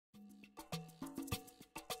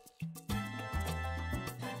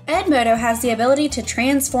Edmodo has the ability to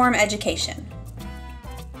transform education.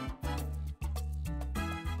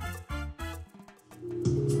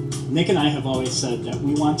 Nick and I have always said that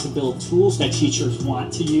we want to build tools that teachers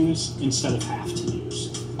want to use instead of have to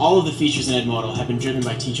use. All of the features in Edmodo have been driven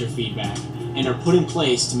by teacher feedback and are put in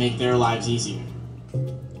place to make their lives easier.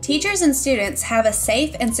 Teachers and students have a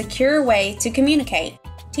safe and secure way to communicate.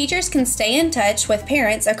 Teachers can stay in touch with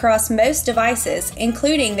parents across most devices,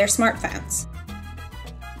 including their smartphones.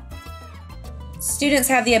 Students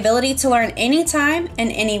have the ability to learn anytime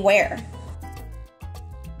and anywhere.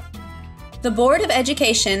 The Board of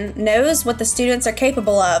Education knows what the students are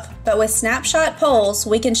capable of, but with snapshot polls,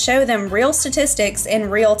 we can show them real statistics in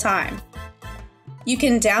real time. You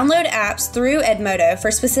can download apps through Edmodo for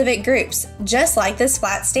specific groups, just like this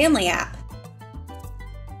Flat Stanley app.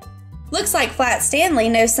 Looks like Flat Stanley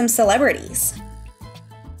knows some celebrities.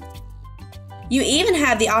 You even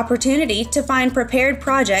have the opportunity to find prepared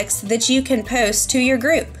projects that you can post to your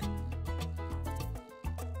group.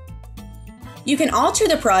 You can alter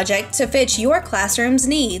the project to fit your classroom's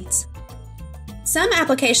needs. Some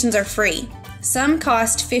applications are free. Some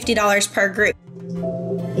cost $50 per group.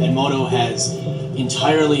 Edmodo has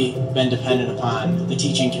entirely been dependent upon the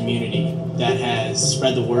teaching community that has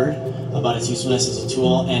spread the word about its usefulness as a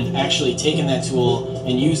tool and actually taken that tool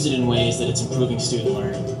and used it in ways that it's improving student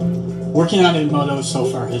learning. Working on Edmodo so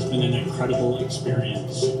far has been an incredible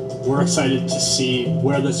experience. We're excited to see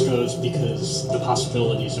where this goes because the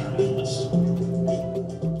possibilities are endless.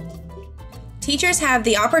 Teachers have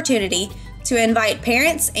the opportunity to invite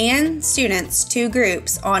parents and students to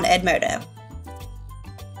groups on Edmodo.